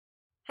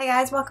Hey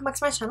guys, welcome back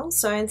to my channel.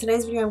 So in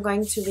today's video I'm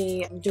going to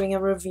be doing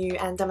a review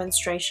and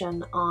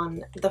demonstration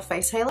on the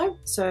face halo.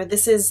 So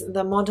this is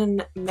the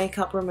modern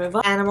makeup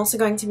remover, and I'm also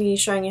going to be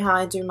showing you how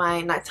I do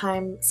my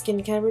nighttime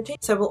skincare routine.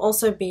 So it will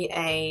also be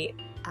a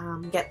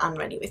get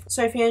unready with.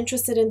 So if you're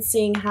interested in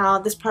seeing how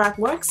this product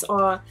works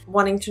or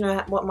wanting to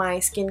know what my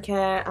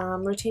skincare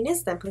routine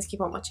is, then please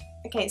keep on watching.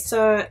 Okay,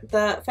 so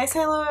the face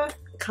halo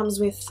comes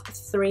with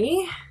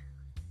 3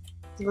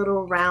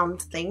 little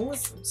round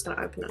things. I'm just going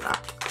to open it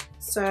up.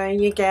 So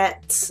you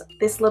get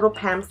this little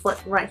pamphlet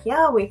right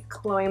here with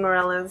Chloe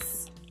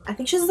Morella's, I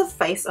think she's the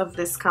face of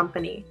this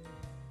company.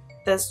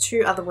 There's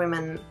 2 other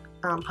women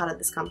part of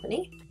this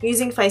company.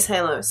 Using face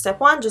halo.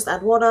 Step 1, just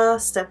add water.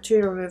 Step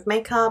 2, remove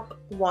makeup,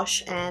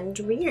 wash and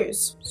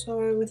reuse.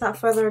 So without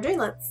further ado,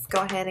 let's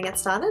go ahead and get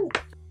started.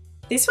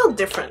 These feel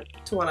different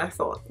to what I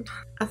thought.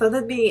 I thought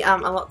they'd be a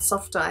lot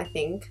softer, I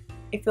think.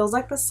 It feels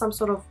like there's some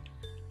sort of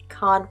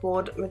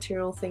cardboard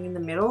material thing in the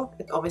middle.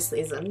 It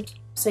obviously isn't.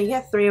 So you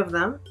get 3 of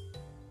them,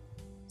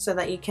 so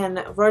that you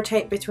can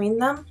rotate between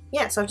them.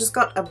 Yeah, so I've just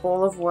got a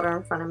ball of water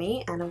in front of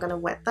me and I'm going to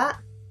wet that.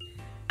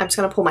 I'm just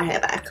going to pull my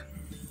hair back.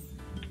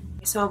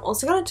 So I'm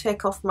also going to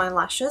take off my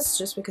lashes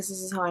just because this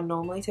is how I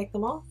normally take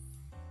them off.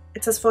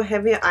 It says for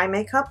heavier eye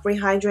makeup,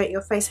 rehydrate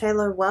your face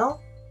halo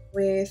well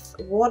with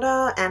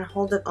water and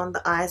hold it on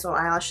the eyes or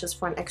eyelashes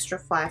for an extra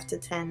 5 to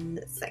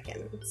 10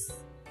 seconds.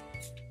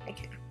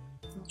 Okay,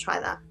 I'll try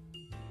that.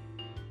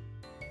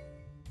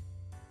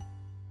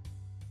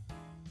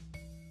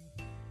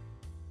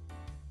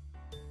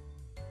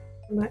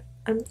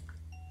 I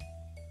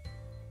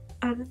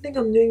don't think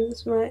I'm doing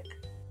this right.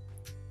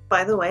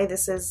 By the way,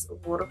 this is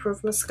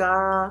waterproof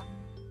mascara,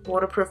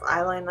 waterproof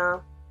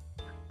eyeliner.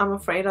 I'm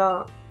afraid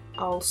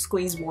I'll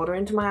squeeze water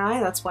into my eye,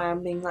 that's why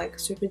I'm being like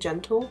super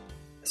gentle.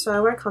 So I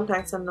wear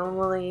contacts, and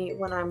normally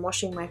when I'm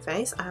washing my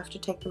face I have to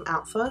take them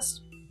out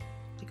first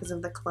because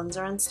of the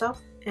cleanser and stuff.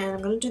 And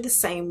I'm going to do the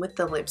same with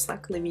the lips,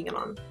 like leaving it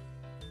on.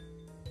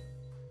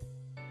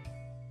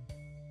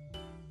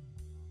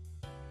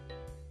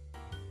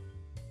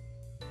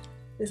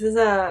 This is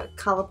a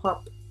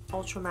Colourpop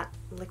Ultra Matte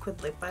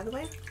Liquid Lip, by the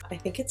way. I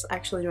think it's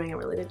actually doing a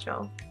really good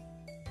job.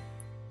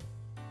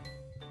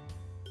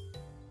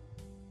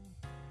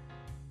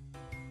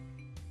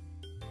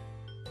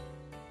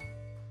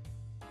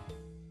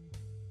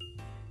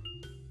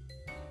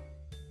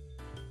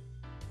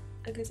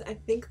 Okay, so I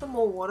think the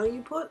more water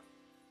you put,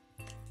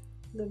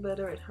 the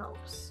better it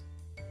helps.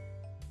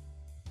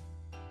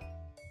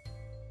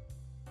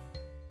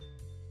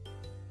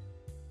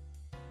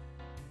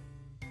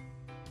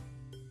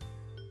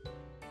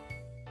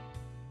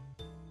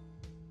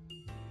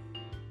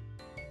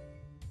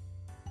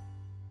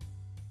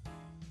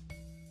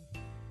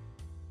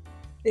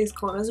 These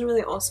corners are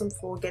really awesome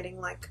for getting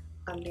like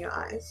under your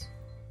eyes.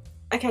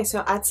 Okay,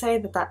 so I'd say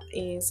that that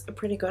is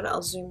pretty good.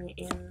 I'll zoom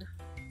in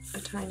a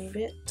tiny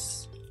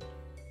bit.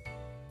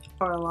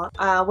 Or a lot.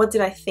 What did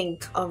I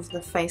think of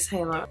the face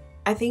halo?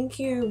 I think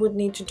you would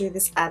need to do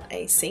this at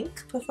a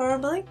sink,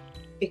 preferably,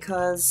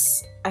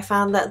 because I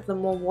found that the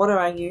more water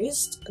I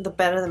used, the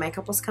better the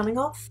makeup was coming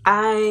off.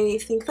 I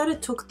think that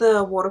it took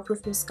the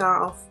waterproof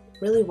mascara off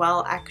really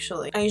well,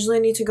 actually. I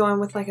usually need to go in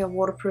with like a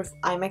waterproof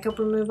eye makeup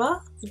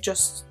remover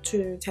just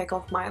to take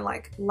off my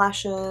like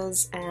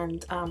lashes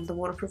and the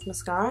waterproof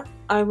mascara.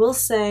 I will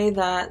say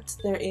that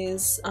there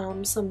is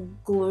some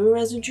glue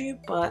residue,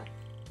 but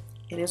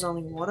it is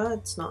only water.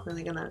 It's not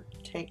really gonna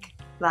take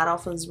that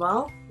off as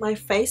well. My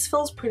face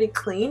feels pretty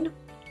clean,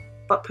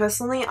 but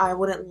personally I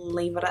wouldn't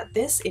leave it at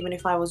this, even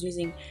if I was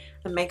using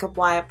a makeup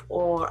wipe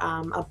or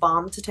a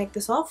balm to take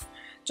this off,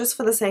 just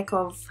for the sake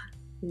of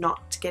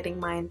not getting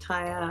my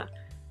entire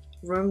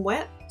room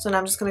wet. So now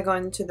I'm just going to go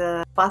into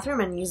the bathroom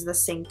and use the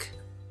sink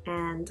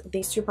and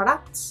these 2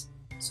 products.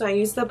 So I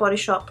use the Body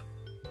Shop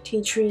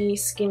Tea Tree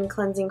Skin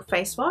Cleansing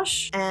Face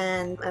Wash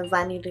and a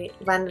Vanity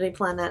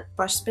Planet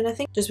Brush Spin, I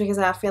think, just because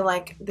I feel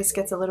like this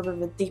gets a little bit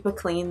of a deeper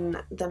clean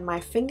than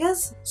my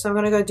fingers. So I'm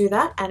going to go do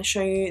that and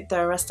show you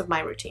the rest of my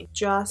routine.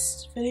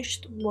 Just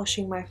finished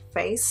washing my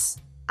face.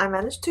 I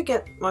managed to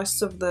get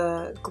most of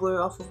the glue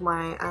off of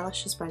my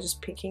eyelashes by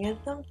just picking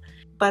at them.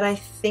 But I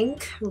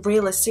think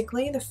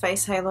realistically the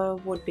face halo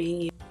would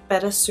be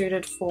better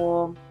suited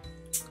for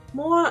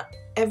more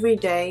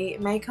everyday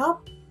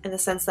makeup, in the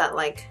sense that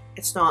like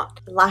it's not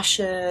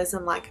lashes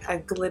and like a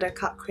glitter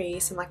cut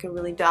crease and like a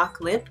really dark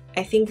lip.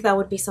 I think that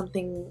would be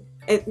something,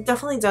 it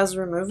definitely does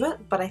remove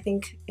it, but I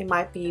think it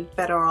might be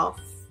better off,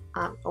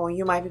 or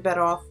you might be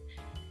better off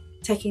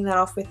taking that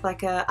off with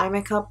like a eye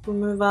makeup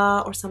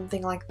remover or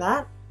something like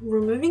that.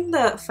 Removing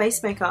the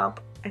face makeup,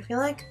 I feel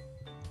like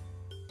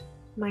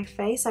my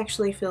face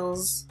actually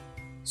feels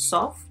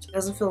soft. It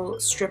doesn't feel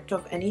stripped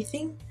of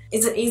anything.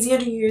 Is it easier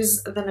to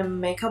use than a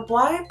makeup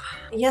wipe?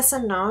 Yes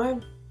and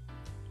no.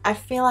 I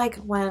feel like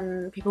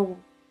when people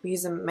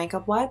use a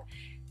makeup wipe,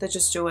 they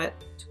just do it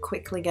to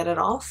quickly get it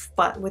off.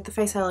 But with the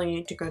face halo, you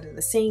need to go to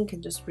the sink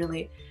and just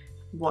really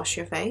wash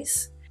your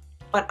face.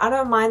 But I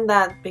don't mind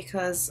that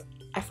because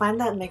I find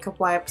that makeup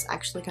wipes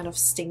actually kind of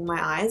sting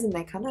my eyes and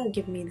they kind of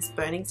give me this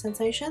burning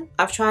sensation.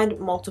 I've tried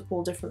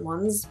multiple different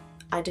ones.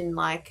 I didn't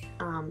like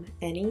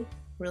any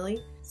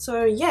really.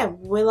 So yeah,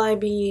 will I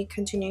be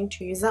continuing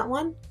to use that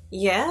one?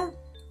 Yeah,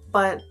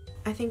 but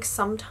I think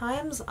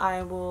sometimes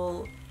I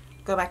will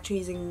go back to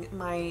using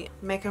my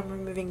makeup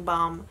removing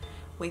balm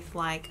with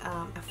like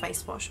a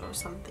face wash or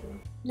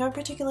something. No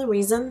particular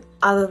reason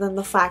other than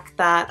the fact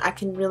that I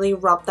can really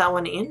rub that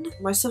one in.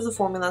 Most of the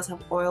formulas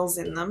have oils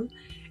in them.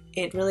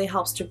 It really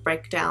helps to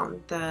break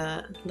down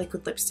the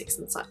liquid lipsticks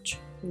and such.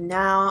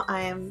 Now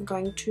I am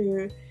going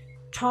to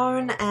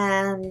tone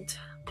and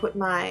put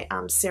my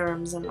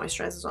serums and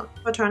moisturizers on.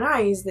 For toner,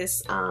 I use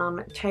this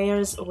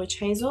Thayer's Witch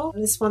Hazel.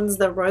 This one's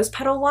the rose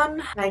petal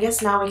one. I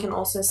guess now we can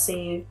also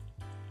see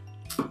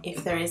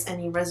if there is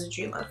any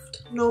residue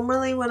left.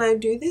 Normally when I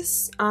do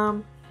this,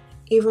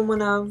 even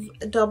when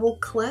I've double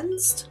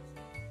cleansed,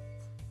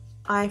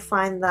 I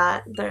find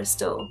that there's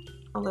still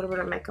a little bit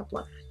of makeup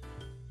left.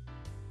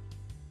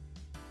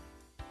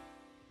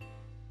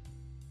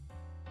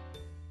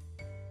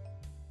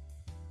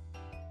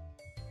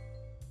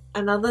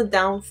 Another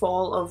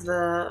downfall of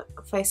the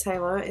face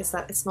halo is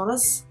that it's not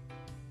as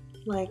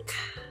like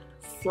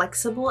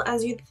flexible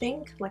as you'd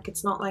think. Like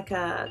it's not like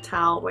a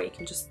towel where you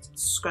can just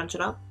scrunch it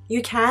up.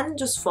 You can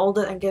just fold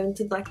it and get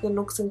into like the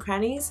nooks and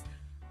crannies,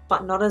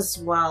 but not as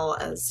well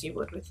as you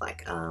would with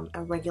like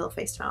a regular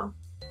face towel.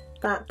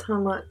 That's how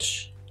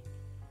much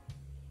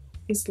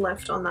is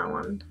left on that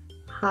one.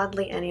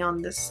 Hardly any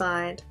on this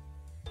side.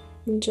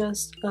 And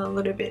just a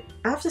little bit.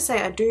 I have to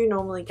say I do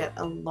normally get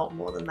a lot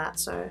more than that,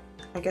 so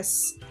I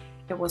guess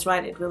it was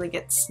right, it really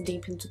gets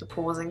deep into the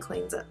pores and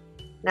cleans it.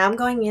 Now I'm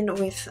going in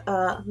with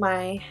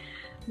my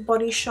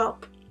Body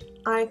Shop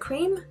eye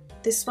cream.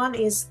 This one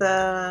is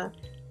the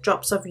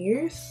Drops of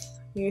Youth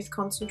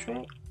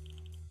Concentrate.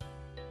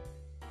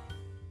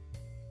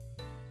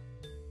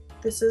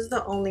 This is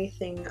the only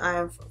thing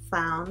I've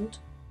found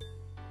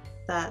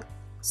that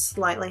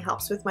slightly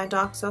helps with my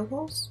dark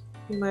circles.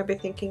 You might be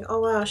thinking,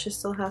 oh wow, she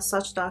still has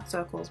such dark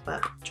circles,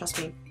 but trust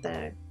me,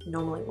 they're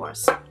normally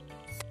worse.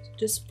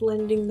 Just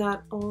blending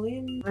that all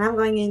in. And I'm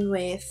going in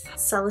with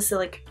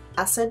salicylic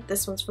acid.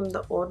 This one's from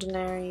The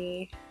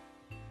Ordinary.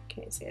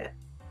 Can you see it?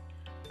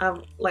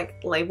 I've like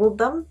labeled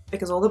them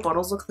because all the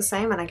bottles look the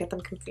same and I get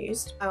them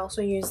confused. I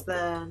also use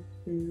the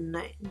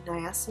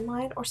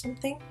niacinamide or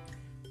something,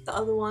 the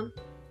other one,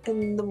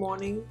 in the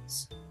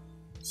mornings.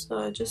 So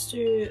I just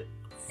do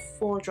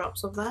 4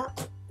 drops of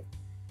that.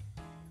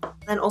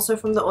 And also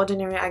from The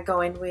Ordinary I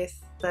go in with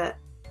the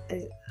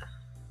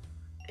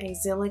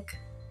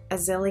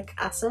azelaic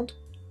acid.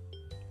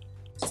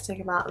 Just take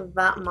about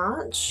that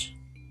much.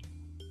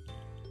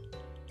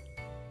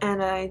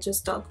 And I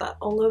just dot that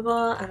all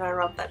over and I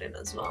rub that in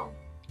as well.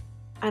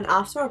 And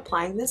after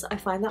applying this, I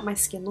find that my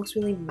skin looks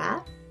really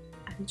matte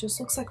and it just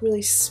looks like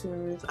really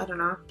smooth. I don't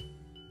know.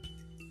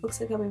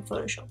 Looks like I'm in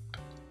Photoshop.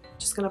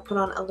 Just gonna put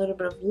on a little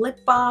bit of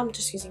lip balm,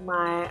 just using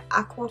my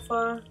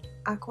Aquaphor.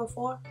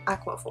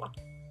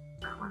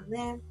 That one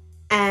there.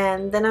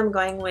 And then I'm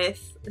going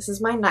with, this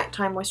is my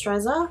nighttime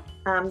moisturizer,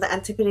 the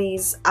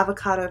Antipodes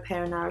Avocado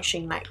Pear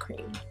Nourishing Night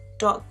Cream.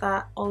 Dot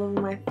that all over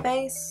my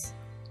face.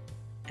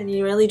 And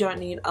you really don't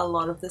need a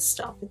lot of this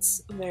stuff.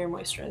 It's very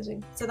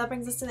moisturizing. So that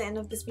brings us to the end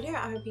of this video.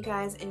 I hope you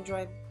guys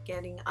enjoyed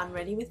getting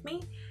unready with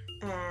me.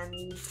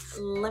 And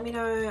let me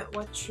know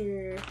what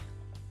you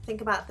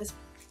think about this.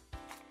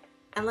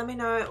 And let me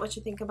know what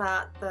you think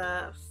about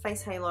the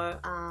face halo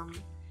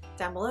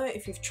down below,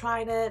 if you've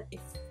tried it,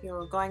 if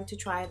you're going to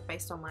try it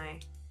based on my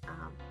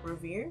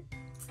review.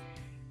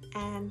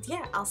 And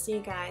yeah, I'll see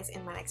you guys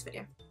in my next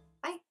video.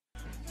 Bye!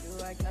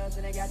 Like clubs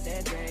and I got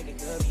that drink. It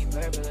could be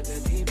purple, it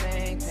could be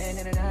pink. 10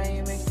 and a 9,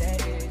 you mix that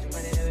bitch.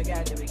 Money never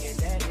got till we get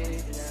that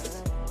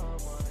bitch.